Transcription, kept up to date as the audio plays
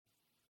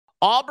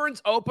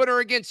Auburn's opener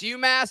against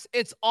UMass,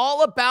 it's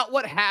all about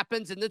what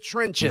happens in the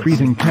trenches.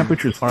 Freezing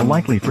temperatures are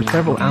likely for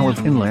several hours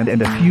inland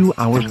and a few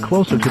hours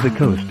closer to the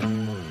coast.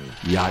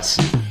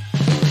 Yahtzee.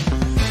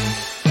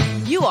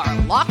 You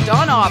are Locked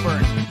On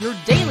Auburn, your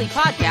daily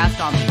podcast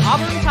on the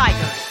Auburn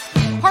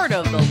Tigers. Part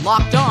of the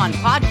Locked On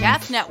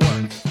Podcast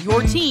Network,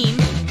 your team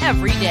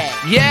every day.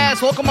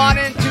 Yes, welcome on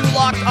into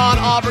Locked On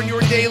Auburn,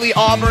 your daily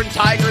Auburn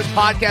Tigers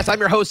podcast. I'm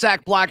your host,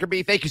 Zach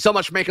Blackerby. Thank you so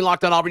much for making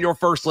Locked On Auburn your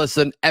first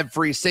listen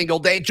every single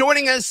day.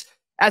 Joining us,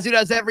 as he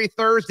does every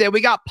Thursday, we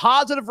got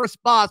positive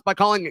response by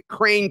calling it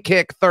Crane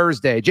Kick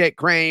Thursday. Jake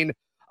Crane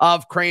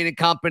of Crane &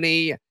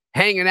 Company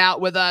hanging out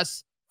with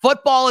us.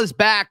 Football is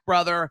back,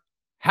 brother.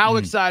 How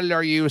excited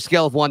are you?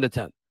 Scale of 1 to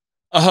 10.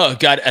 Oh,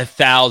 God,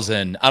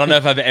 1,000. I don't know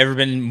if I've ever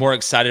been more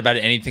excited about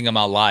anything in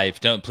my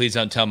life. Please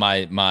don't tell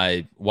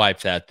my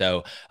wife that,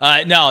 though.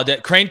 No,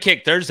 that Crane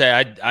Kick Thursday,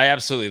 I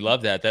absolutely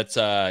love that. That's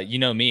you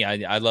know me.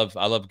 I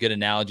love good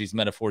analogies,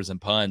 metaphors, and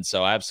puns.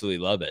 So I absolutely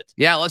love it.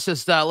 Yeah,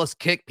 let's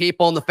kick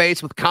people in the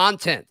face with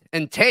content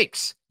and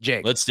takes,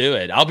 Jake. Let's do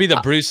it. I'll be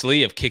the Bruce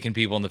Lee of kicking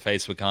people in the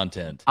face with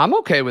content. I'm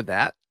okay with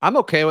that.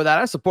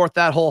 I support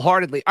that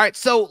wholeheartedly. All right,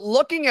 so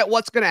looking at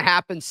what's going to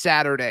happen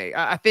Saturday,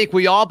 I think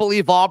we all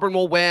believe Auburn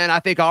will win.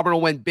 I think Auburn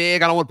will win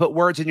big. I don't want to put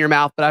words in your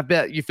mouth, but I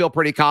bet you feel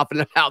pretty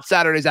confident about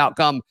Saturday's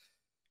outcome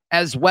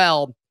as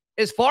well.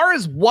 As far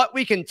as what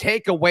we can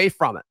take away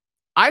from it,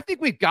 I think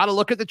we've got to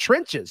look at the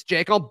trenches,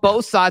 Jake, on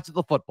both sides of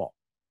the football.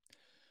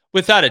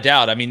 Without a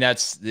doubt. I mean,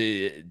 that's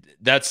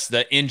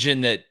the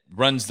engine that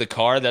runs the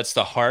car. That's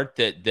the heart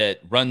that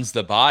runs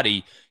the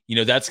body. You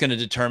know, that's going to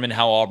determine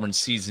how Auburn's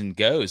season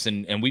goes.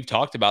 And we've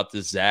talked about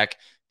this, Zach,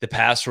 the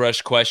pass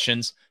rush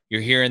questions. You're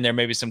hearing there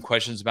maybe some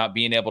questions about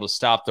being able to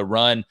stop the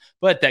run,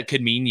 but that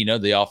could mean, you know,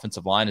 the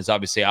offensive line is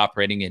obviously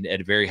operating at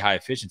a very high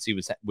efficiency,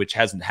 which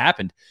hasn't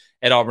happened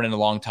at Auburn in a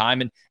long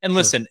time. And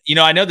listen, you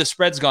know, I know the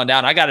spread's gone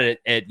down. I got it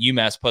at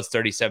UMass plus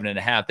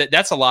 37.5.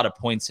 That's a lot of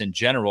points in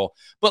general.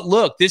 But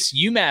look, this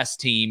UMass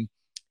team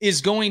is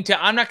going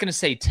to, I'm not going to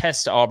say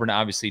test Auburn,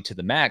 obviously, to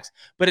the max,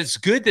 but it's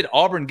good that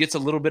Auburn gets a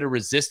little bit of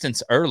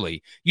resistance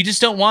early. You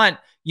just don't want,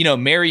 you know,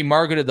 Mary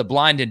Margaret of the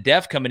blind and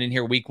deaf coming in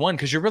here week 1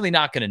 because you're really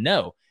not going to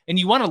know. And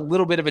you want a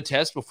little bit of a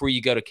test before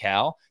you go to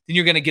Cal. Then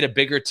you're going to get a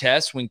bigger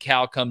test when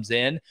Cal comes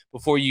in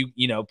before you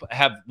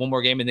have one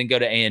more game and then go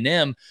to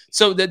A&M.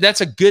 So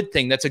that's a good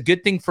thing. That's a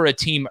good thing for a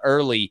team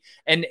early.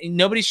 And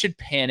nobody should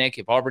panic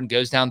if Auburn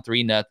goes down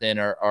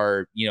 3-0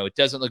 or you know, it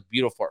doesn't look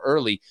beautiful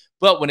early.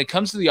 But when it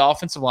comes to the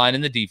offensive line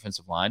and the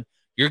defensive line,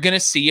 you're going to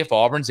see if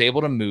Auburn's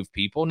able to move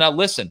people. Now,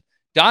 listen,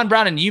 Don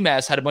Brown and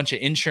UMass had a bunch of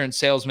insurance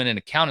salesmen and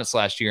accountants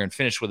last year and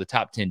finished with a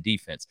top 10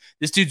 defense.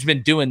 This dude's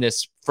been doing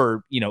this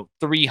for,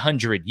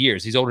 300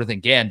 years. He's older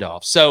than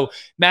Gandalf. So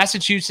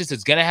Massachusetts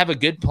is going to have a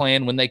good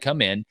plan when they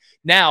come in.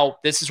 Now,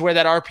 this is where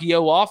that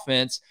RPO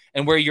offense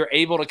and where you're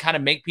able to kind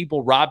of make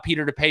people rob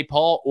Peter to pay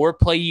Paul or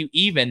play you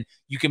even,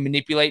 you can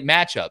manipulate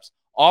matchups.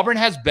 Auburn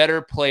has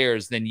better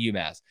players than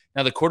UMass.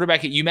 Now, the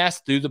quarterback at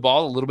UMass threw the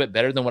ball a little bit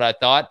better than what I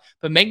thought,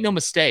 but make no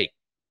mistake,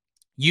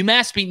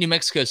 UMass beat New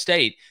Mexico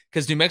State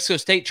because New Mexico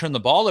State turned the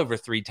ball over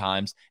 3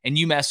 times and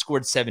UMass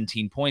scored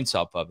 17 points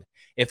off of it.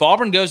 If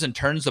Auburn goes and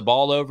turns the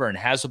ball over and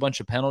has a bunch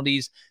of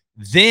penalties,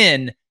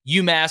 then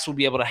UMass will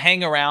be able to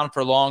hang around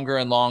for longer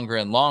and longer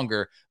and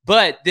longer.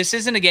 But this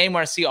isn't a game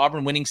where I see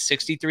Auburn winning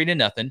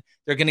 63-0.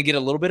 They're going to get a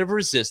little bit of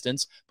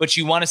resistance, but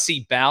you want to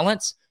see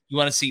balance. You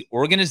want to see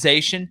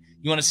organization.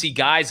 You want to see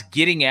guys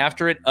getting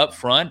after it up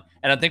front.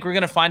 And I think we're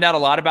going to find out a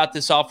lot about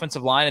this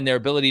offensive line and their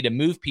ability to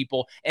move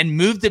people and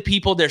move the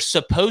people they're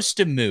supposed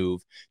to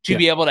move to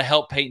be able to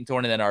help Peyton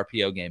Thorne in that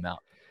RPO game out.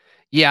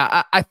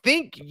 Yeah, I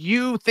think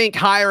you think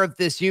higher of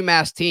this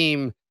UMass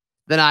team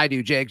than I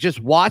do, Jake. Just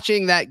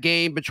watching that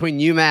game between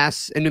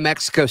UMass and New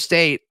Mexico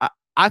State,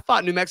 I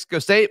thought New Mexico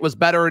State was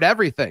better at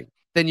everything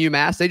than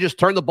UMass. They just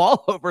turned the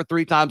ball over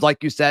 3 times,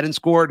 like you said, and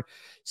scored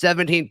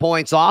 17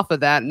 points off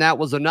of that, and that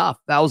was enough.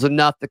 That was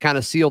enough to kind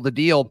of seal the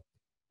deal.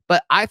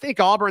 But I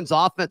think Auburn's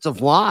offensive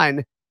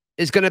line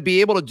is going to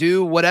be able to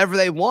do whatever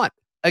they want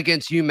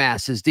against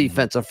UMass's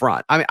defensive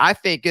front. I mean, I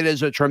think it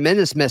is a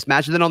tremendous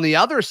mismatch. And then on the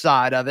other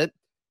side of it,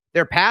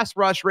 their pass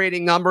rush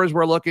rating numbers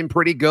were looking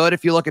pretty good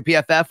if you look at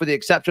PFF, with the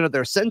exception of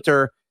their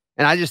center.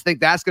 And I just think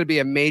that's going to be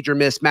a major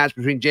mismatch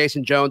between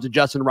Jason Jones and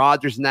Justin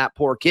Rogers and that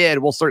poor kid.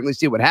 We'll certainly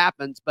see what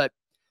happens, but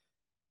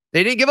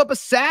they didn't give up a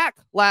sack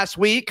last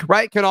week,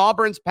 right? Can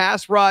Auburn's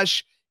pass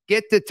rush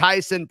get to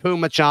Tyson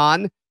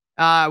Pumachan,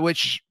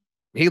 which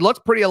he looks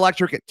pretty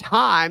electric at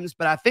times,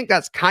 but I think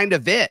that's kind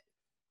of it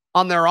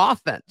on their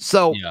offense.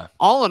 So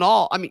all in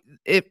all, I mean,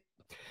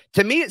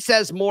 to me, it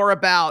says more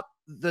about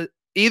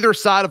either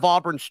side of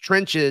Auburn's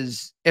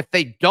trenches if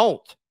they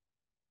don't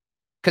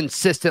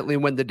consistently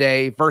win the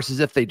day versus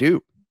if they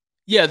do.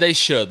 Yeah, they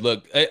should.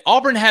 Look,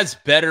 Auburn has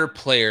better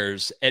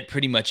players at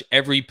pretty much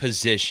every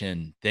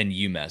position than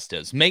UMass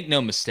does. Make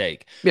no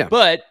mistake. Yeah.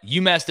 But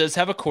UMass does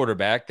have a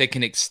quarterback that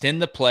can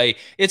extend the play.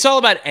 It's all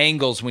about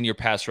angles when you're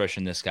pass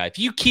rushing this guy. If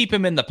you keep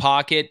him in the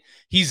pocket,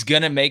 he's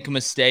going to make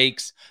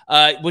mistakes.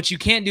 What you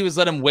can't do is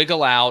let him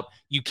wiggle out.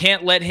 You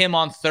can't let him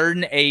on 3rd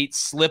and 8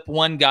 slip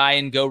one guy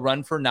and go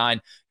run for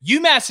 9.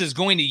 UMass is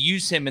going to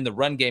use him in the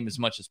run game as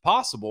much as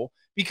possible,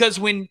 because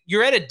when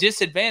you're at a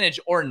disadvantage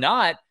or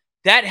not,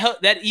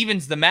 that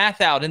evens the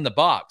math out in the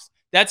box.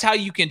 That's how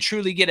you can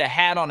truly get a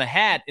hat on a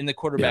hat in the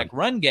quarterback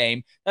run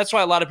game. That's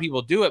why a lot of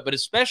people do it. But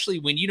especially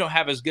when you don't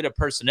have as good a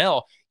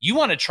personnel, you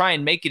want to try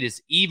and make it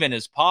as even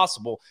as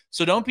possible.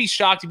 So don't be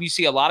shocked if you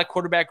see a lot of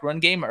quarterback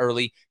run game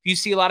early, if you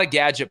see a lot of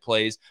gadget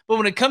plays. But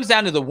when it comes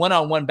down to the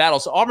one-on-one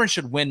battles, Auburn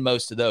should win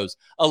most of those.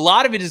 A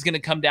lot of it is going to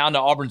come down to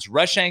Auburn's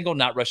rush angle,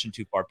 not rushing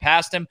too far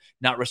past him,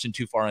 not rushing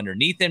too far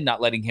underneath him, not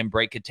letting him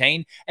break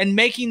contain, and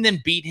making them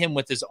beat him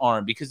with his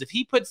arm. Because if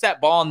he puts that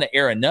ball in the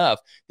air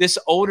enough, this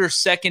older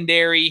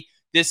secondary,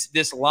 this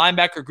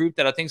linebacker group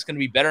that I think is going to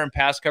be better in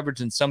pass coverage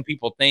than some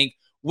people think,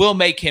 will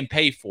make him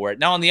pay for it.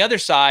 Now, on the other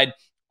side,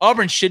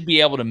 Auburn should be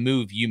able to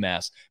move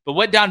UMass. But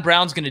what Don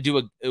Brown's going to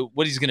do,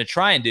 what he's going to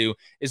try and do,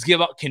 is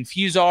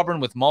confuse Auburn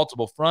with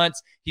multiple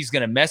fronts. He's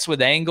going to mess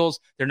with angles.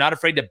 They're not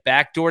afraid to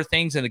backdoor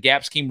things in the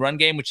gap scheme run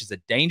game, which is a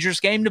dangerous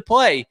game to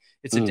play.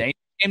 It's a dangerous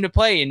game to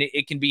play, and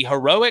it can be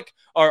heroic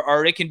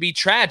or it can be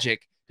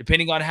tragic,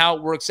 depending on how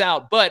it works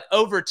out. But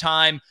over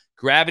time,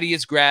 gravity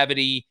is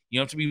gravity. You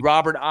don't have to be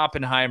Robert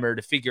Oppenheimer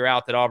to figure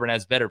out that Auburn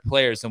has better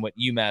players than what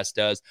UMass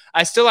does.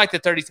 I still like the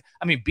 30.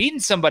 I mean,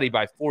 beating somebody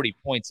by 40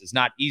 points is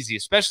not easy,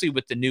 especially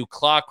with the new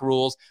clock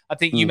rules. I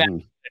think UMass is going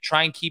to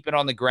try and keep it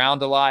on the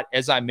ground a lot.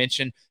 As I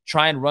mentioned,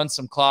 try and run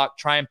some clock,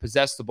 try and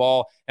possess the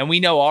ball. And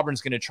we know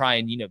Auburn's going to try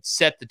and,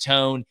 set the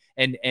tone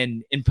and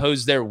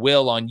impose their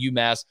will on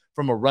UMass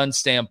from a run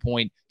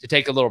standpoint to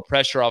take a little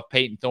pressure off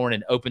Peyton Thorne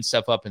and open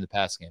stuff up in the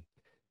pass game.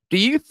 Do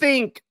you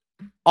think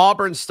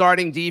Auburn's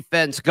starting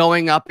defense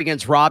going up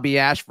against Robbie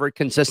Ashford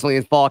consistently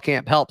in fall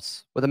camp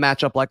helps with a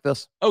matchup like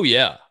this? Oh,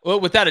 yeah. Well,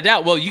 without a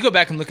doubt. Well, you go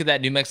back and look at that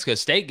New Mexico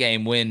State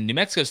game. When New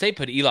Mexico State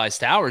put Eli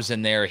Stowers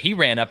in there, he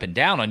ran up and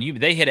down on you.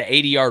 They hit an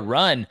 80-yard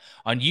run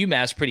on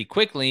UMass pretty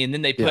quickly, and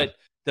then they put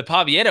the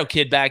Pavieto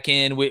kid back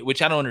in,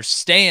 which I don't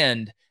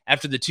understand.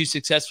 After the 2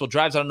 successful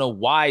drives, I don't know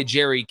why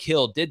Jerry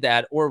Kill did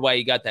that or why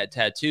he got that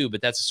tattoo, but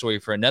that's a story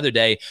for another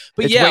day.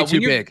 But it's way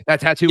too big.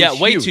 That tattoo is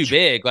way huge. Too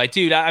big. Like,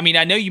 dude, I mean,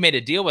 I know you made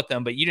a deal with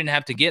them, but you didn't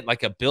have to get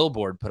like a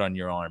billboard put on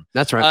your arm.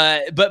 That's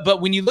right.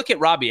 But when you look at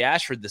Robbie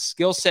Ashford, the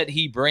skill set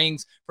he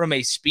brings from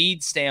a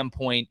speed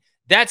standpoint,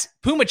 that's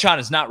Pumachan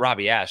is not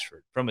Robbie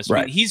Ashford from a speed.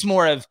 Right. He's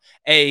more of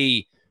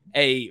a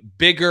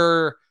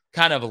bigger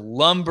kind of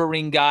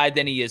lumbering guy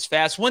than he is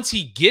fast. Once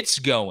he gets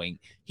going,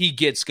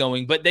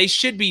 but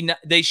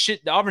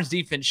Auburn's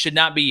defense should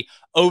not be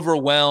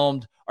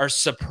overwhelmed or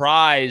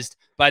surprised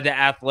by the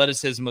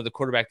athleticism of the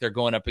quarterback they're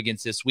going up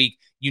against this week.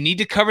 You need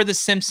to cover the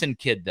Simpson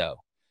kid, though,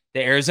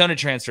 the Arizona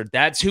transfer.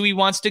 That's who he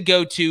wants to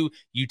go to.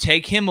 You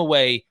take him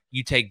away,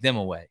 you take them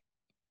away.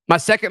 My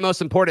second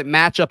most important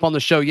matchup on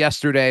the show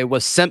yesterday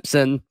was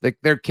Simpson,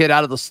 their kid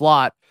out of the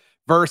slot,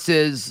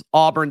 versus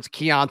Auburn's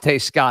Keontae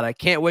Scott. I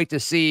can't wait to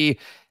see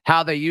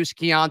how they use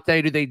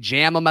Keontae. Do they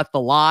jam him at the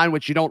line,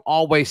 which you don't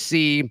always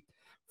see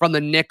from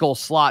the nickel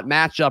slot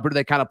matchup, or do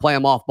they kind of play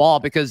him off ball?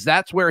 Because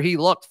that's where he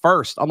looked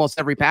first, almost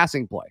every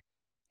passing play.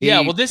 Go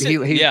ahead.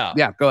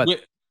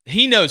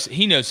 He knows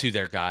who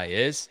their guy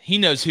is. He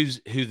knows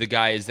who the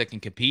guy is that can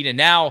compete. And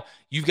now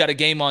you've got a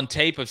game on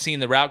tape of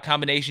seeing the route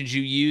combinations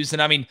you use.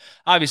 And I mean,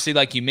 obviously,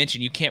 like you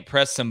mentioned, you can't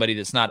press somebody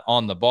that's not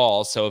on the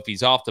ball. So if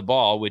he's off the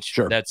ball, which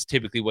that's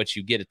typically what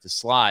you get at the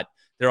slot,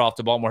 they're off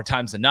the ball more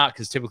times than not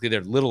because typically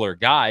they're littler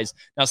guys.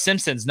 Now,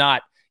 Simpson's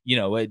not,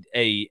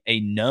 a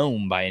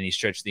gnome by any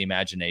stretch of the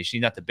imagination.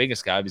 He's not the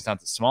biggest guy, but he's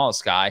not the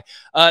smallest guy.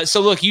 So,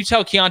 look, you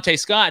tell Keontae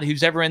Scott,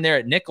 who's ever in there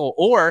at nickel,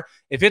 or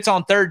if it's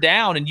on third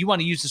down and you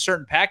want to use a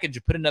certain package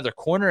to put another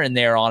corner in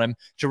there on him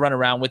to run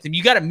around with him,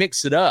 you got to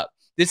mix it up.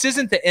 This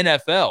isn't the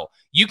NFL.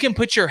 You can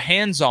put your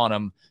hands on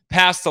him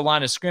past the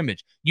line of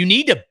scrimmage. You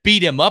need to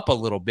beat him up a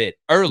little bit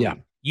early. Yeah.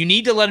 You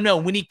need to let him know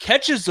when he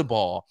catches the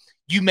ball,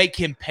 you make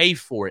him pay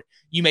for it.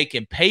 You make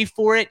him pay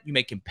for it. You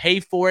make him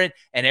pay for it.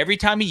 And every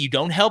time you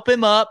don't help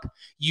him up,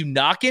 you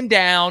knock him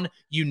down,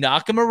 you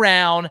knock him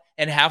around,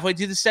 and halfway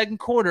through the second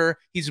quarter,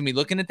 he's going to be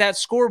looking at that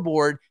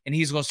scoreboard, and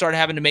he's going to start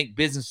having to make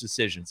business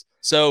decisions.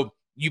 So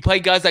you play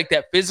guys like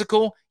that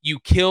physical, you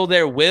kill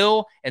their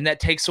will, and that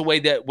takes away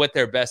what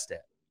they're best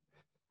at.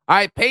 All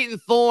right, Peyton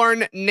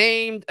Thorne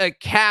named a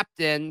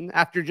captain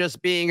after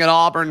just being at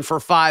Auburn for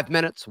 5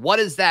 minutes. What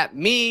does that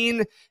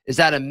mean? Is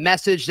that a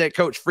message that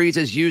Coach Freeze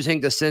is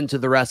using to send to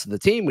the rest of the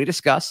team? We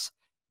discuss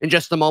in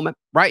just a moment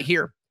right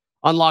here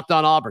on Locked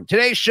On Auburn.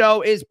 Today's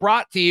show is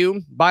brought to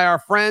you by our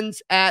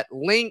friends at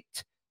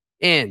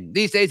LinkedIn.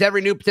 These days,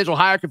 every new potential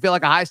hire can feel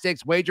like a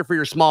high-stakes wager for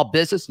your small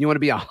business. You want to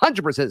be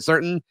 100%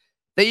 certain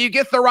that you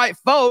get the right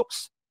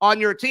folks on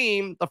your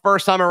team the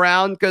first time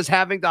around, because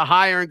having to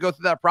hire and go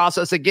through that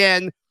process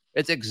again,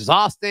 it's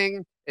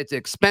exhausting, it's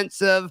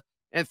expensive,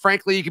 and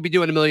frankly, you could be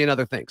doing a million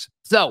other things.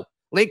 So,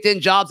 LinkedIn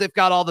Jobs, they've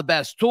got all the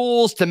best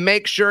tools to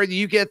make sure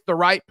you get the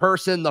right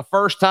person the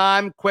first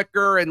time,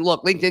 quicker. And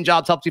look, LinkedIn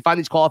Jobs helps you find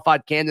these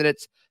qualified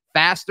candidates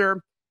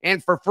faster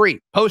and for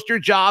free. Post your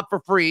job for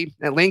free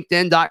at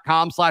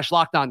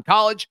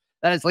linkedin.com/LockedOnCollege.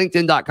 That is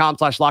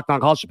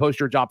linkedin.com/LockedOnCollege to post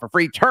your job for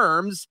free.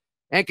 Terms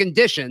and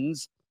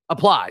conditions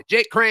apply.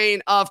 Jake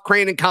Crane of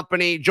Crane &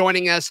 Company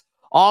joining us.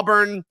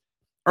 Auburn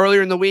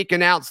earlier in the week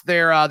announced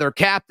their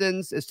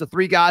captains. It's the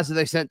three guys that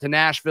they sent to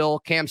Nashville: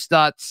 Cam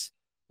Stutz,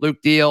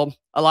 Luke Deal,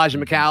 Elijah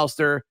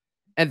McAllister,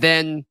 and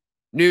then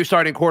new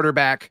starting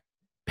quarterback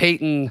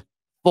Peyton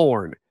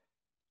Thorne.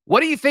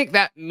 What do you think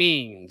that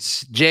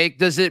means, Jake?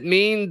 Does it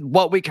mean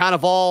what we kind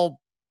of all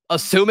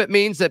assume it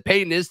means, that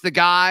Peyton is the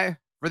guy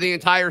for the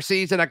entire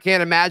season? I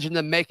can't imagine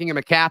them making him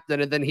a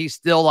captain and then he's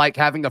still like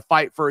having to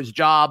fight for his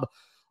job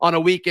on a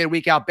week in,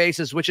 week out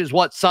basis, which is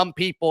what some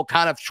people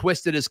kind of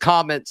twisted his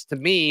comments to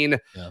mean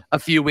a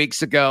few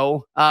weeks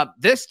ago.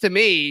 This to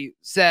me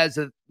says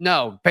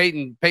no,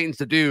 Peyton's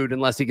the dude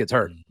unless he gets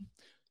hurt.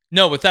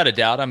 No, without a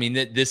doubt. I mean,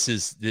 this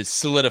is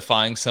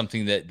solidifying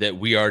something that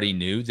we already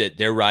knew, that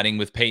they're riding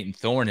with Peyton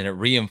Thorne, and it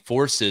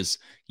reinforces,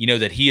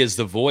 that he is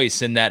the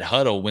voice in that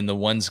huddle when the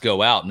ones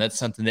go out. And that's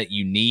something that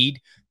you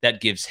need. That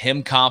gives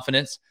him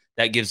confidence.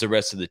 That gives the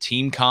rest of the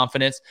team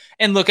confidence.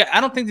 And look, I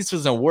don't think this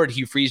was an award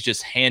Hugh Freeze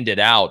just handed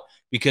out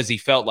because he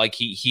felt like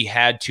he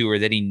had to or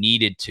that he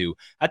needed to.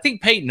 I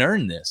think Peyton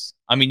earned this.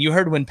 I mean, you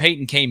heard when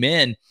Peyton came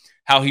in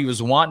how he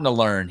was wanting to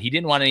learn. He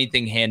didn't want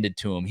anything handed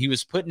to him. He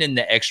was putting in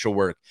the extra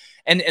work.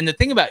 And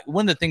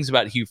one of the things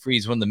about Hugh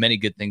Freeze, one of the many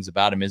good things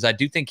about him is I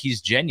do think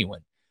he's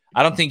genuine.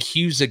 I don't think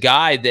Hugh's a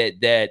guy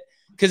that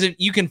because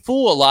you can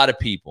fool a lot of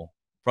people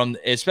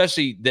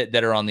especially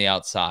that are on the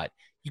outside.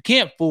 You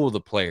can't fool the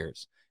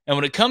players. And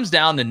when it comes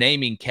down to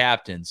naming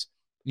captains,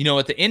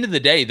 at the end of the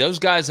day, those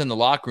guys in the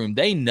locker room,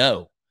 they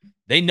know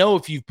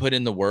if you've put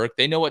in the work.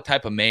 They know what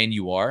type of man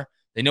you are.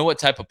 They know what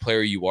type of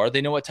player you are.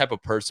 They know what type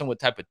of person, what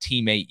type of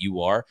teammate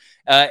you are.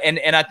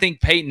 And I think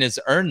Peyton has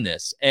earned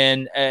this.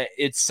 And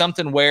it's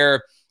something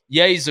where,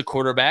 he's a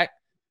quarterback.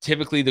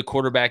 Typically, the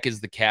quarterback is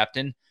the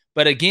captain.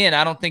 But again,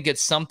 I don't think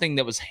it's something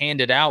that was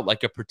handed out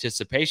like a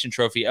participation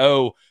trophy.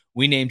 Oh,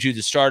 we named you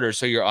the starter,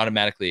 so you're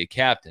automatically a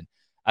captain.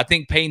 I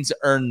think Peyton's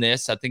earned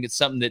this. I think it's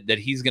something that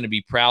he's going to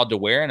be proud to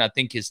wear. And I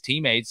think his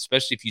teammates,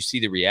 especially if you see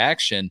the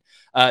reaction,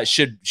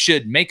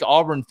 should make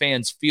Auburn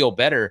fans feel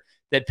better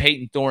that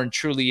Peyton Thorne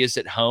truly is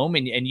at home.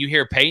 And you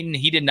hear Peyton,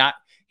 he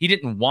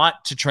didn't want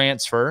to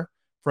transfer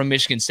from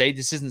Michigan State.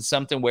 This isn't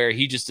something where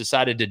he just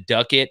decided to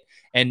duck it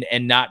and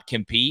not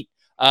compete.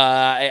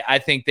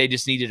 I think they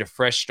just needed a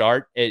fresh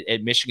start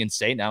at Michigan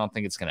State, and I don't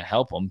think it's going to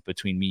help them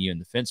between me, you, and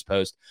the fence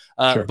post.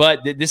 Sure. But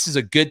this is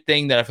a good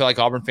thing that I feel like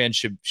Auburn fans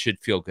should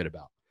feel good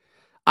about.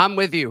 I'm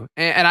with you.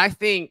 And I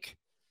think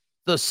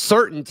the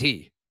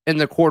certainty in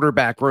the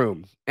quarterback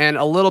room and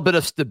a little bit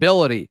of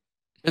stability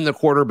in the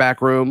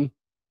quarterback room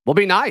will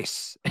be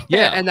nice.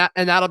 Yeah.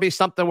 and that'll be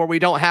something where we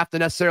don't have to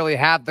necessarily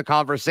have the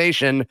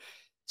conversation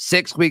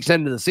 6 weeks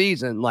into the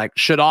season. Like,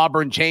 should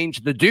Auburn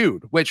change the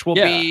dude, which will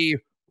be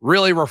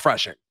really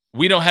refreshing.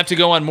 We don't have to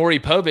go on Maury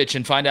Povich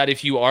and find out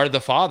if you are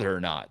the father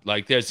or not.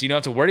 Like, you don't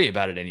have to worry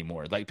about it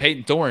anymore. Like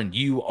Peyton Thorne,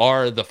 you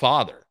are the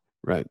father.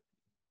 Right.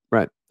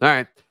 All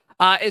right.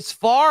 As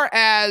far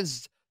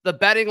as the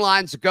betting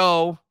lines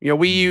go,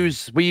 we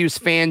use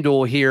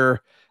FanDuel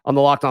here on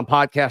the Locked On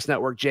Podcast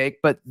Network, Jake,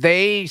 but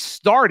they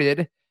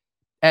started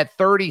at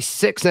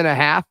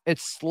 36.5.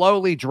 It's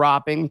slowly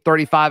dropping,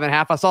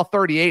 35.5. I saw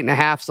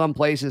 38.5 some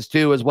places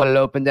too, is what it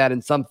opened at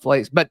in some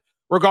place. But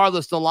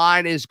regardless, the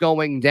line is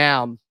going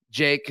down.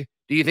 Jake,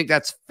 do you think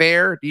that's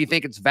fair? Do you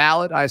think it's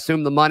valid? I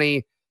assume the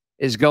money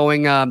is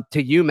going to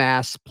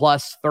UMass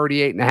plus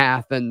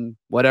 38.5 and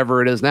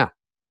whatever it is now.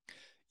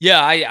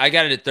 Yeah, I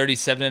got it at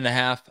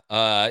 37.5.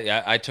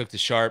 I took the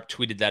sharp,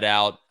 tweeted that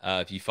out.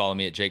 If you follow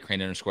me at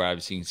 @JCrane_,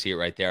 obviously you can see it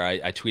right there.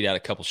 I tweet out a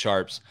couple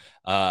sharps.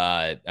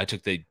 I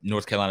took the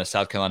North Carolina,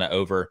 South Carolina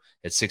over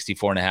at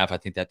 64.5. I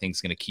think that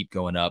thing's going to keep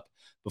going up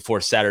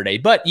before Saturday.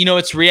 But,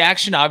 it's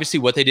reaction,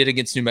 obviously, what they did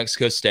against New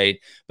Mexico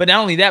State. But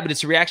not only that, but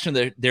it's a reaction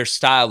to their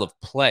style of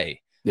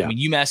play. Yeah. I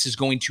mean, UMass is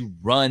going to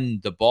run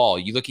the ball.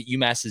 You look at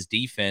UMass's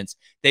defense,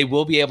 they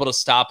will be able to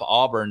stop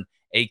Auburn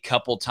a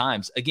couple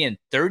times. Again,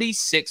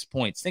 36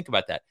 points. Think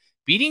about that.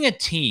 Beating a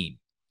team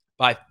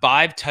by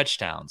 5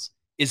 touchdowns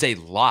is a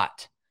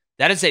lot.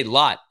 That is a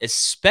lot,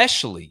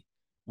 especially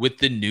with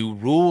the new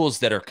rules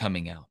that are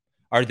coming out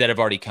or that have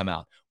already come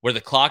out, where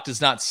the clock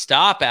does not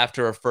stop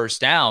after a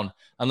first down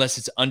unless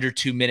it's under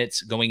 2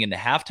 minutes going into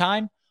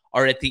halftime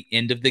or at the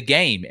end of the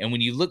game. And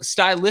when you look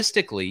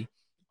stylistically,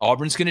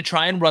 Auburn's going to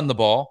try and run the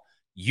ball.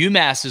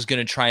 UMass is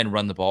going to try and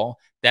run the ball.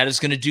 That is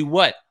going to do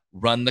what?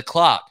 Run the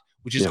clock,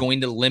 which is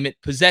going to limit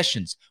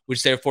possessions,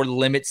 which therefore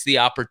limits the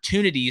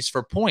opportunities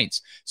for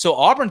points. So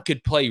Auburn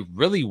could play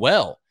really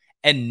well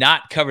and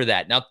not cover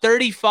that. Now,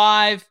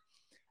 35,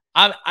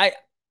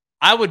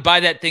 I would buy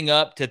that thing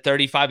up to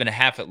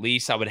 35.5 at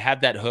least. I would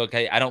have that hook.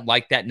 I don't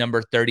like that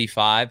number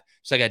 35.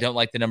 It's like I don't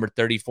like the number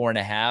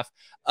 34.5.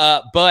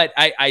 But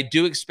I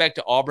do expect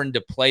Auburn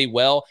to play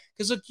well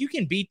because, look, you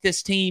can beat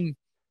this team,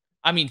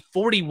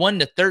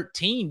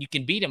 41-13. You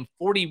can beat them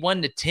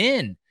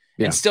 41-10.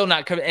 And still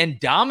not cover and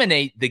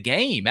dominate the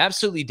game,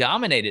 absolutely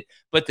dominate it.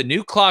 But the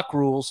new clock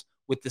rules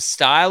with the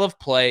style of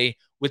play,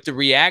 with the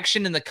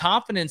reaction and the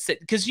confidence that,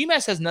 because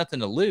UMass has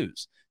nothing to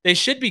lose. They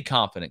should be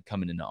confident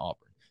coming into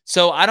Auburn.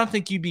 So I don't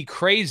think you'd be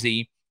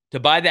crazy to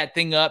buy that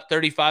thing up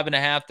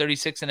 35.5,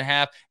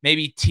 36.5,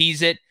 maybe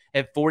tease it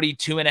at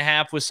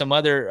 42.5 with some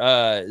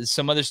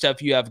other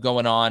stuff you have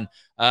going on.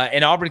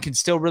 And Auburn can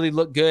still really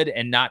look good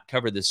and not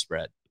cover this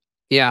spread.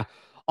 Yeah.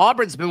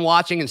 Auburn's been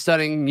watching and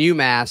studying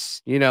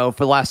UMass,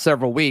 for the last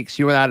several weeks.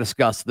 You and I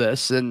discussed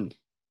this, and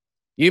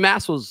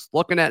UMass was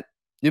looking at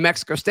New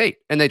Mexico State,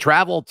 and they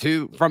traveled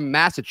from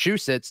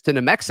Massachusetts to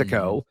New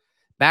Mexico,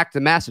 back to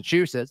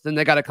Massachusetts. Then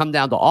they got to come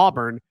down to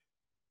Auburn.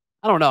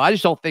 I don't know. I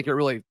just don't think it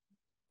really.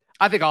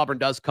 I think Auburn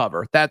does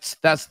cover. That's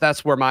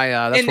where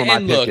my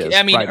pick is.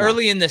 I mean, right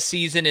early now. In the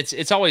season,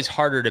 it's always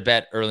harder to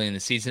bet early in the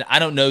season. I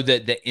don't know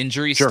that the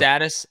injury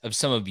status of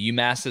some of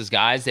UMass's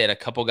guys. They had a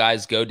couple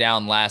guys go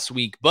down last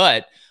week,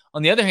 but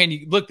on the other hand,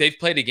 look, they've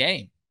played a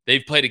game.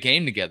 They've played a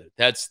game together.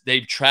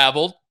 They've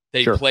traveled.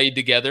 They've played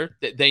together.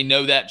 They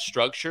know that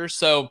structure.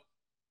 So,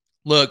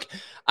 look,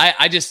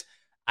 I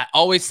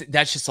always think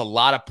that's just a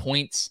lot of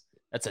points.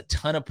 That's a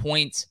ton of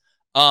points.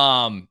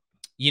 Again,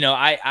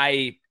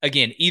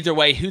 either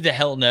way, who the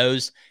hell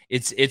knows?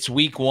 It's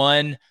week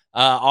one.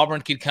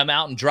 Auburn could come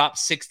out and drop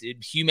 60.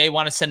 Hugh may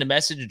want to send a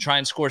message and try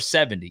and score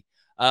 70.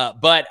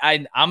 But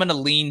I'm going to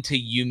lean to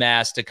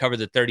UMass to cover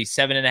the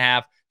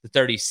 37.5, the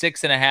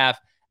 36.5.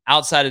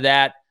 Outside of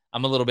that,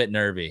 I'm a little bit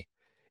nervy.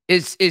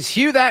 Is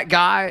Hugh that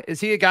guy? Is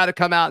he a guy to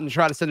come out and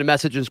try to send a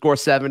message and score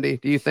 70?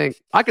 Do you think?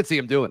 I could see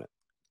him doing it.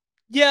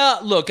 Yeah,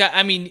 look,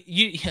 I mean,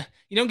 you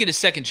don't get a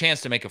second chance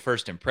to make a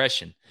first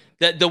impression.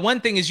 The one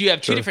thing is you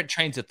have two different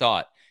trains of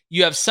thought.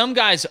 You have some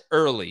guys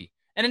early,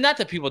 and not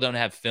that people don't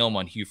have film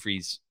on Hugh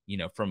Freeze,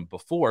 from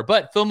before,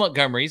 but Phil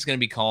Montgomery is going to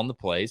be calling the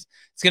plays.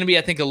 It's going to be,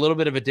 I think, a little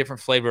bit of a different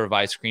flavor of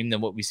ice cream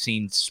than what we've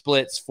seen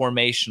splits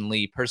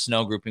formationally,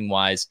 personnel grouping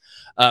wise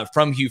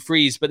from Hugh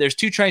Freeze. But there's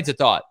two trains of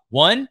thought.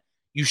 One,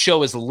 you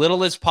show as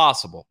little as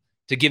possible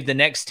to give the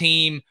next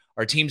team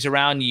or teams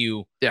around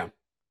you, kind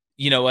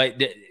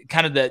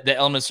of the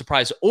element of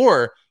surprise,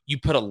 or you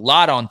put a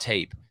lot on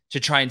tape to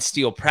try and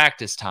steal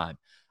practice time.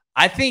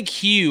 I think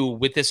Hugh,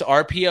 with this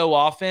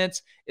RPO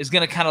offense, is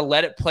going to kind of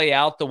let it play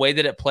out the way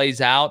that it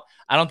plays out.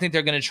 I don't think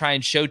they're going to try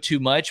and show too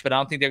much, but I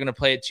don't think they're going to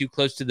play it too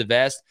close to the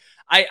vest.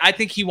 I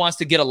think he wants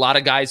to get a lot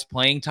of guys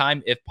playing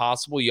time if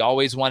possible. You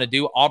always want to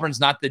do. Auburn's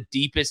not the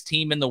deepest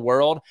team in the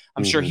world.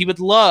 I'm sure he would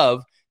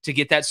love to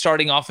get that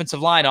starting offensive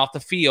line off the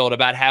field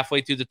about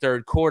halfway through the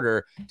third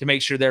quarter to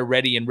make sure they're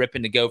ready and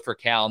ripping to go for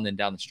Cal and then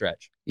down the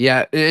stretch.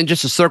 Yeah, and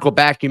just to circle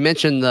back, you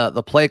mentioned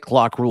the play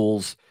clock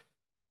rules.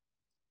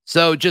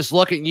 So just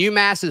look at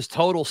UMass's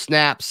total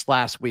snaps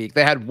last week.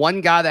 They had one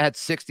guy that had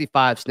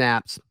 65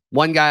 snaps.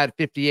 One guy had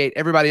 58.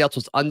 Everybody else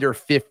was under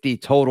 50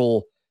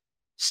 total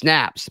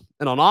snaps.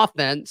 And on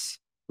offense,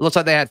 it looks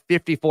like they had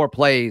 54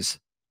 plays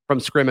from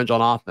scrimmage on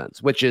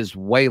offense, which is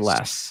way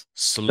less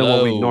than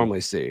what we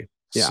normally see.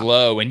 Yeah.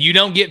 Slow. And you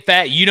don't get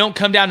fat. You don't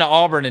come down to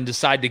Auburn and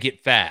decide to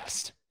get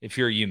fast if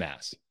you're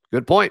UMass.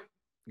 Good point.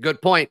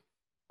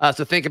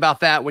 So think about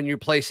that when you're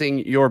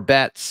placing your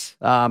bets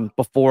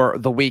before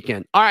the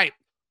weekend. All right.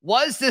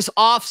 Was this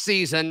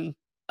offseason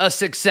a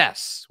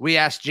success? We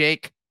asked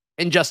Jake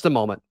in just a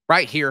moment,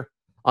 right here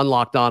on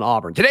Locked On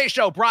Auburn. Today's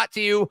show brought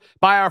to you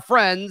by our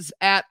friends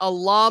at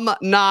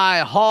Alumni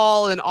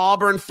Hall in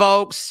Auburn,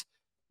 folks.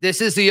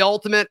 This is the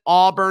ultimate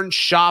Auburn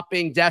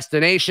shopping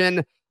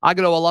destination. I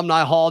go to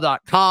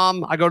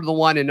alumnihall.com. I go to the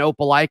one in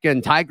Opelika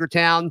and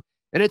Tigertown,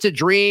 and it's a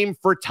dream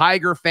for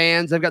Tiger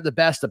fans. They've got the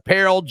best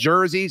apparel,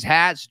 jerseys,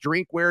 hats,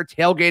 drinkware,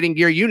 tailgating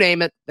gear, you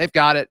name it. They've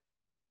got it.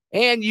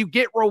 And you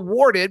get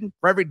rewarded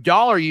for every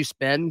dollar you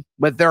spend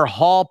with their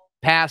Hall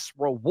Pass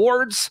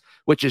rewards,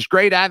 which is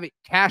great. I haven't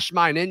cashed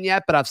mine in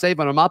yet, but I've saved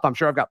them up. I'm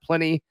sure I've got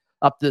plenty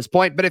up to this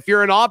point. But if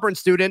you're an Auburn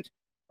student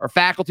or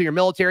faculty or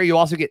military, you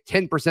also get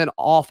 10%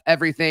 off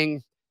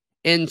everything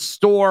in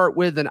store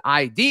with an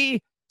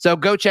ID. So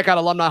go check out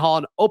Alumni Hall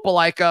in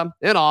Opelika,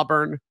 in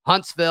Auburn,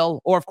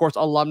 Huntsville, or of course,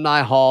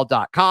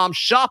 alumnihall.com.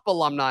 Shop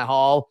Alumni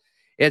Hall.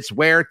 It's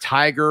where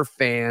Tiger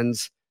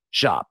fans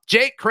shop.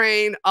 Jake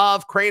Crane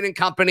of Crane &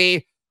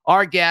 Company,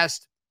 our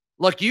guest.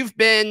 Look, you've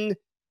been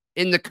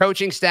in the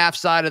coaching staff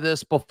side of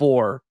this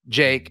before,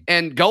 Jake,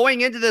 and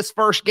going into this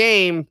first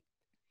game,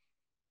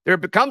 there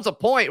becomes a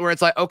point where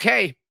it's like,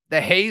 okay,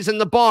 the hay's in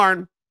the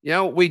barn.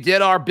 We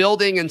did our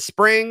building in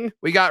spring.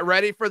 We got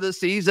ready for the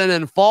season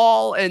in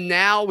fall, and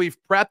now we've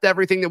prepped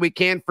everything that we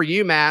can for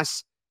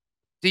UMass.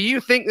 Do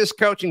you think this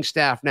coaching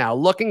staff now,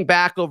 looking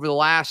back over the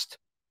last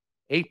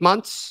 9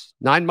 months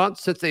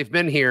since they've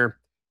been here,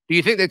 do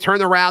you think they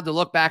turn around to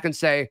look back and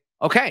say,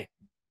 okay,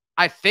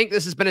 I think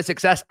this has been a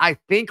success. I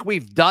think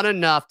we've done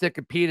enough to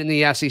compete in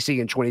the SEC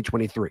in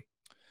 2023.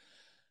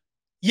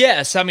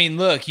 Yes. I mean,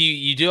 look,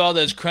 you do all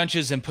those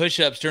crunches and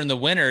push-ups during the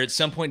winter. At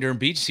some point during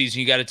beach season,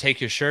 you got to take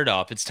your shirt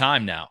off. It's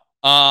time now.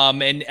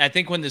 And I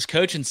think when this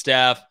coaching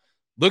staff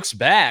looks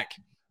back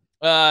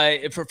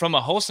from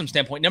a wholesome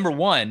standpoint, number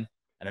one,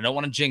 and I don't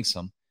want to jinx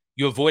them,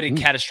 you avoided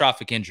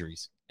catastrophic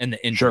injuries and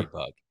the injury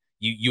bug.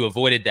 You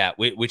avoided that,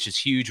 which is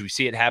huge. We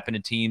see it happen to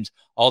teams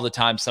all the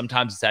time.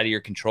 Sometimes it's out of your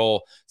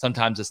control.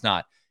 Sometimes it's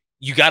not.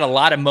 You got a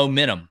lot of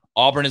momentum.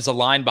 Auburn is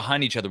aligned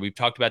behind each other. We've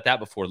talked about that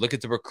before. Look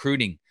at the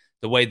recruiting,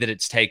 the way that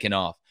it's taken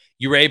off.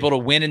 You were able to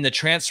win in the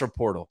transfer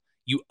portal.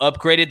 You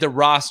upgraded the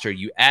roster.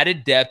 You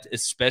added depth,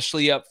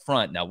 especially up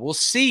front. Now, we'll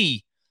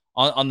see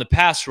on the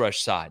pass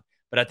rush side,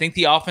 but I think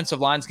the offensive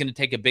line is going to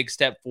take a big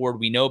step forward.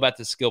 We know about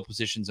the skill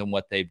positions and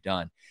what they've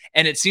done.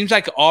 And it seems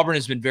like Auburn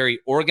has been very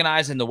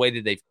organized in the way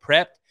that they've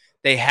prepped.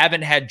 They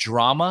haven't had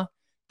drama.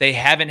 They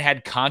haven't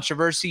had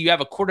controversy. You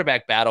have a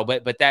quarterback battle,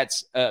 but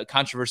that's a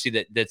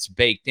controversy that's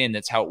baked in.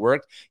 That's how it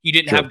worked. You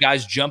didn't have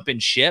guys jumping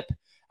ship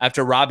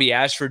after Robbie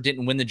Ashford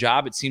didn't win the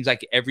job. It seems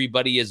like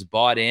everybody is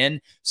bought in.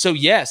 So,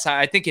 yes,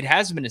 I think it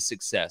has been a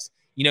success.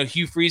 You know,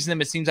 Hugh Freeze and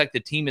them, it seems like the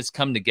team has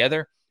come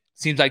together.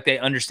 It seems like they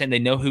understand, they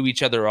know who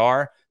each other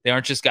are. They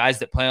aren't just guys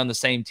that play on the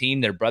same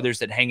team. They're brothers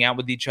that hang out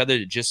with each other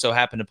that just so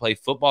happen to play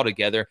football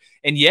together.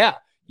 And, yeah,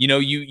 you know,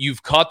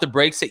 you've caught the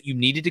breaks that you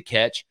needed to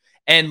catch.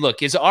 And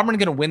look, is Auburn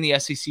going to win the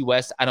SEC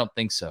West? I don't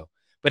think so.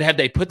 But have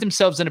they put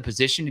themselves in a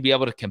position to be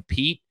able to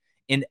compete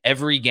in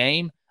every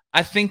game?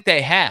 I think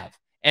they have.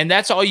 And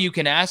that's all you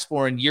can ask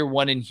for in year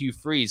one in Hugh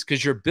Freeze,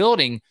 because you're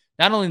building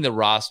not only the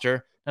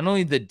roster, not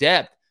only the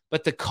depth,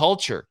 but the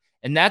culture.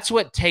 And that's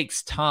what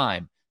takes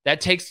time.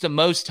 That takes the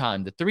most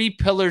time. The three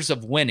pillars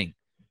of winning: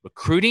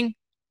 recruiting,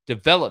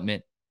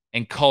 development,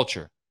 and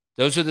culture.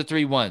 Those are the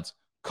three ones.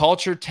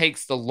 Culture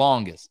takes the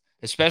longest,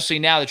 especially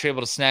now that you're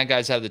able to snag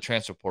guys out of the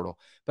transfer portal.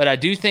 But I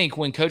do think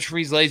when Coach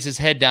Freeze lays his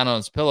head down on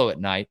his pillow at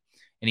night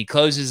and he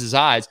closes his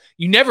eyes,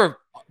 you never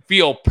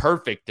feel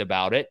perfect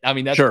about it. I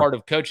mean, that's part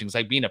of coaching. It's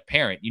like being a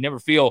parent. You never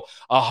feel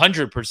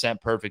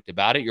 100% perfect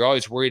about it. You're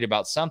always worried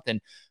about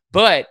something.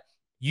 But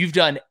you've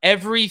done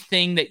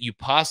everything that you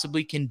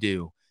possibly can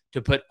do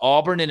to put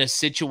Auburn in a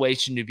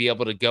situation to be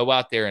able to go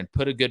out there and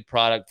put a good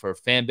product for a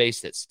fan base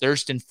that's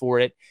thirsting for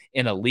it,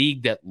 in a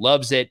league that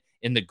loves it,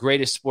 in the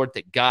greatest sport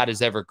that God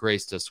has ever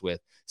graced us with.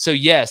 So,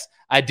 yes,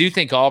 I do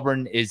think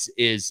Auburn is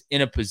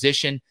in a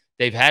position.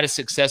 They've had a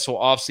successful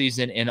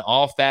offseason in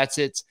all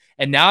facets,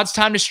 and now it's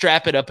time to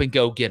strap it up and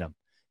go get them.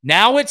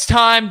 Now it's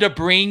time to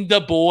bring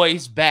the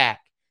boys back.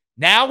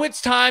 Now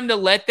it's time to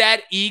let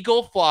that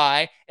eagle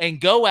fly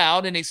and go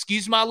out and,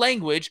 excuse my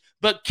language,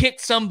 but kick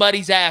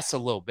somebody's ass a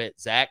little bit,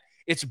 Zach.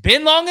 It's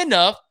been long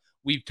enough.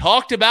 We've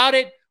talked about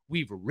it.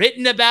 We've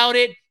written about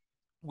it.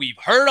 We've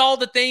heard all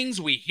the things.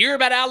 We hear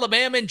about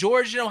Alabama and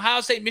Georgia and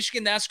Ohio State,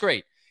 Michigan. That's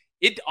great.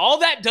 All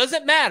that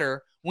doesn't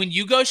matter when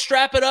you go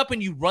strap it up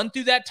and you run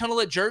through that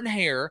tunnel at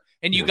Jordan-Hare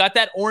and you got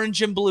that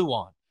orange and blue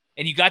on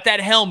and you got that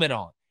helmet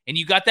on and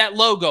you got that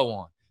logo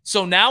on.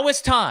 So now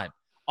it's time.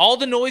 All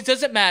the noise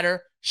doesn't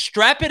matter.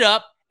 Strap it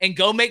up and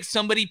go make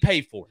somebody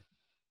pay for it.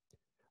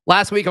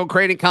 Last week on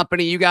Creighton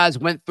Company, you guys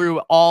went through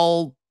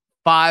all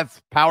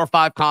 5 Power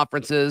 5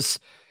 conferences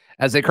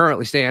as they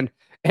currently stand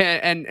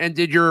and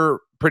did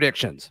your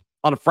predictions.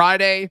 On a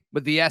Friday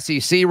with the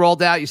SEC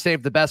rolled out, you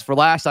saved the best for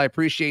last. I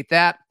appreciate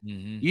that.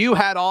 Mm-hmm. You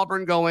had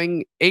Auburn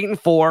going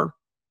 8-4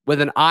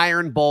 with an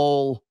Iron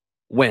Bowl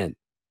win.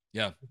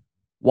 Yeah.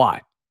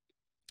 Why?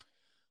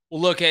 Well,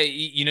 look,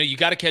 you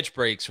got to catch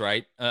breaks,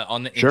 right?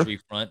 On the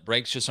injury front.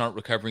 Breaks just aren't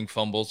recovering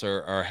fumbles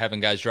or having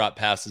guys drop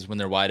passes when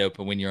they're wide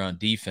open when you're on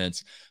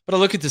defense. But I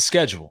look at the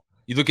schedule.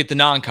 You look at the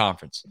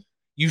non-conference.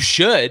 You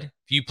should,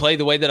 if you play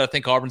the way that I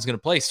think Auburn's going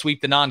to play, sweep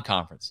the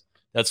non-conference.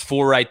 That's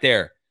 4 right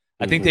there.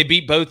 I think they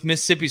beat both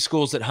Mississippi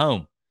schools at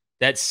home.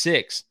 That's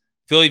 6.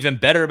 Feel even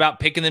better about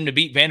picking them to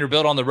beat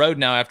Vanderbilt on the road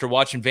now after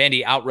watching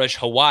Vandy outrush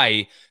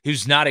Hawaii,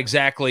 who's not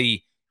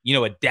exactly,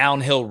 a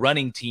downhill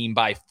running team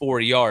by 4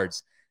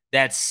 yards.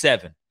 That's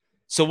 7.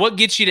 So what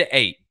gets you to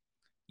 8?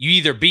 You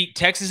either beat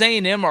Texas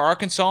A&M or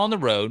Arkansas on the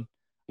road.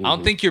 I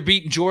don't think you're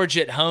beating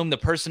Georgia at home. The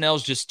personnel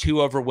is just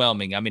too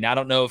overwhelming. I mean, I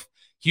don't know if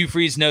Hugh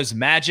Freeze knows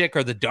magic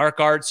or the dark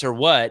arts or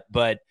what,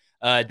 but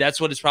that's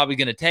what it's probably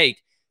going to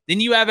take. Then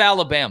you have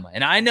Alabama.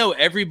 And I know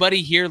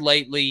everybody here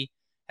lately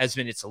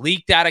it's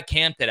leaked out of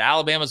camp that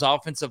Alabama's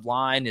offensive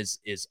line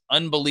is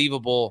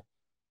unbelievable,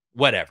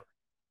 whatever.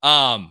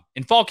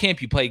 In fall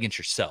camp, you play against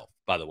yourself,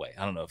 by the way.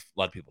 I don't know if a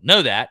lot of people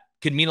know that.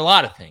 Could mean a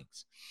lot of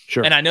things.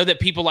 Sure. And I know that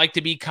people like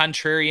to be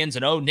contrarians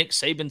and, Nick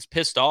Saban's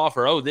pissed off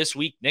or, this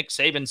week Nick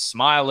Saban's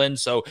smiling,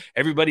 so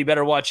everybody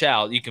better watch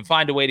out. You can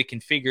find a way to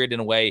configure it in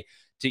a way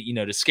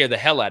to scare the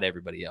hell out of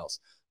everybody else.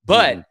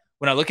 But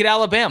when I look at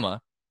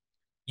Alabama,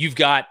 you've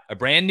got a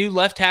brand new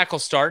left tackle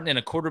starting and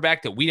a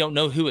quarterback that we don't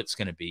know who it's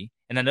going to be.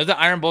 And I know the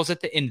Iron Bowl's at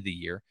the end of the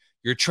year.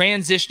 You're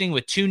transitioning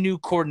with 2 new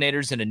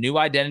coordinators and a new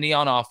identity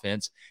on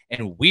offense,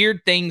 and weird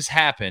things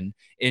happen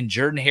in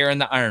Jordan-Hare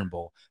and the Iron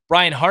Bowl.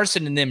 Brian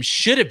Harsin and them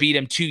should have beat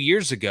him 2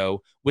 years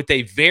ago with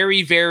a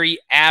very, very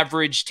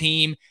average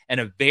team and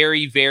a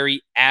very,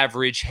 very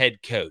average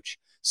head coach.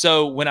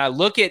 So when I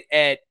look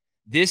at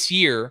this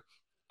year,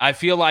 I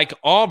feel like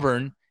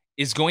Auburn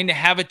is going to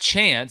have a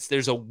chance.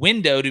 There's a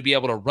window to be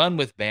able to run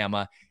with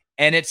Bama,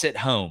 and it's at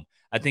home.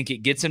 I think it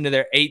gets them to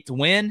their 8th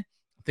win.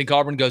 I think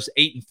Auburn goes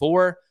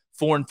 8-4,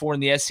 4-4 in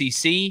the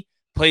SEC.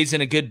 plays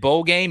in a good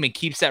bowl game and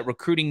keeps that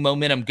recruiting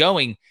momentum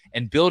going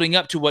and building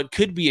up to what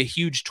could be a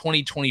huge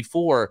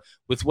 2024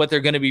 with what they're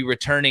going to be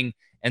returning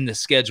and the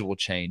schedule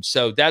change.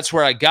 So that's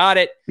where I got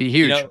it. Be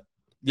huge.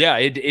 Yeah,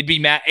 it'd be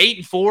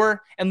 8-4.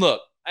 And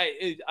look,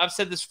 I've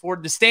said this before,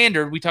 the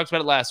standard, we talked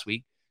about it last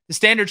week, the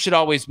standard should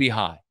always be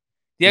high.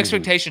 The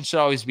expectation should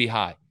always be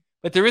high.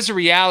 But there is a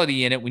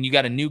reality in it when you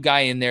got a new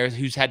guy in there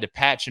who's had to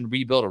patch and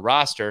rebuild a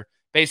roster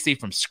basically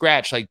from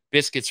scratch, like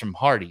biscuits from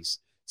Hardee's.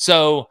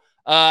 So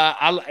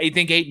I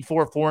think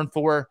 8-4,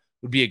 4-4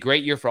 would be a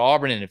great year for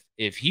Auburn. And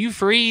if Hugh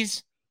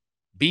Freeze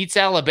beats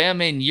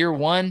Alabama in year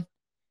one,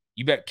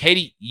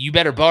 Katie, you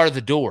better bar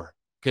the door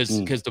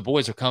because the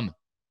boys are coming.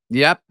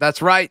 Yep,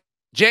 that's right.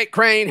 Jake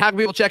Crane, how can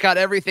people check out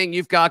everything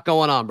you've got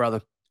going on,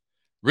 brother?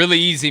 Really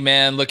easy,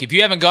 man. Look, if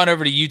you haven't gone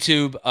over to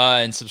YouTube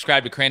and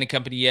subscribed to Crane &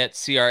 Company yet,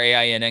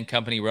 CRAINN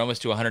Company, we're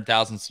almost to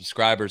 100,000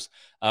 subscribers.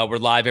 We're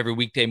live every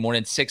weekday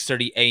morning,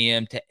 6:30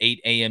 a.m. to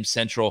 8 a.m.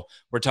 Central.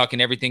 We're talking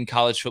everything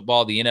college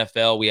football, the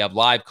NFL. We have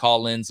live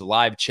call-ins,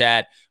 live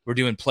chat. We're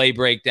doing play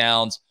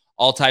breakdowns,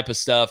 all type of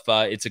stuff.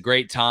 It's a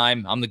great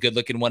time. I'm the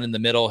good-looking one in the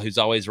middle who's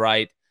always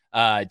right.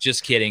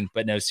 Just kidding,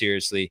 but no,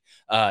 seriously.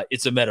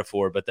 It's a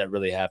metaphor, but that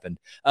really happened.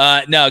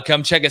 No,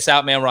 come check us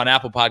out, man. We're on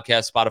Apple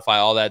Podcasts, Spotify,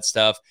 all that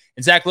stuff.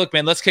 And Zach, look,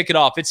 man, let's kick it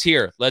off. It's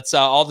here. Let's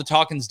all the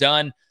talking's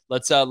done.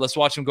 Let's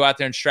watch them go out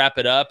there and strap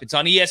it up. It's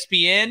on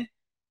ESPN,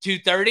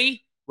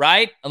 2:30,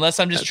 right? Unless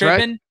I'm just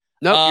tripping. Right.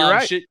 Nope, you're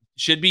right.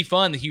 Should be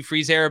fun. The Hugh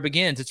Freeze era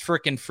begins. It's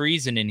freaking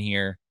freezing in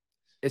here.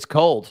 It's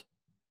cold.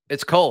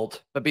 It's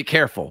cold, but be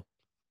careful.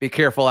 Be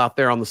careful out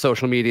there on the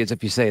social medias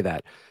if you say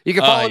that. You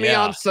can follow me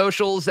on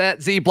socials at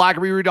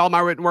ZBlackberry. Read all my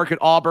written work at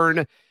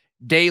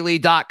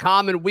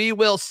auburndaily.com, and we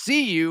will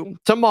see you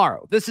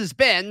tomorrow. This has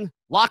been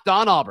Locked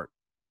On Auburn.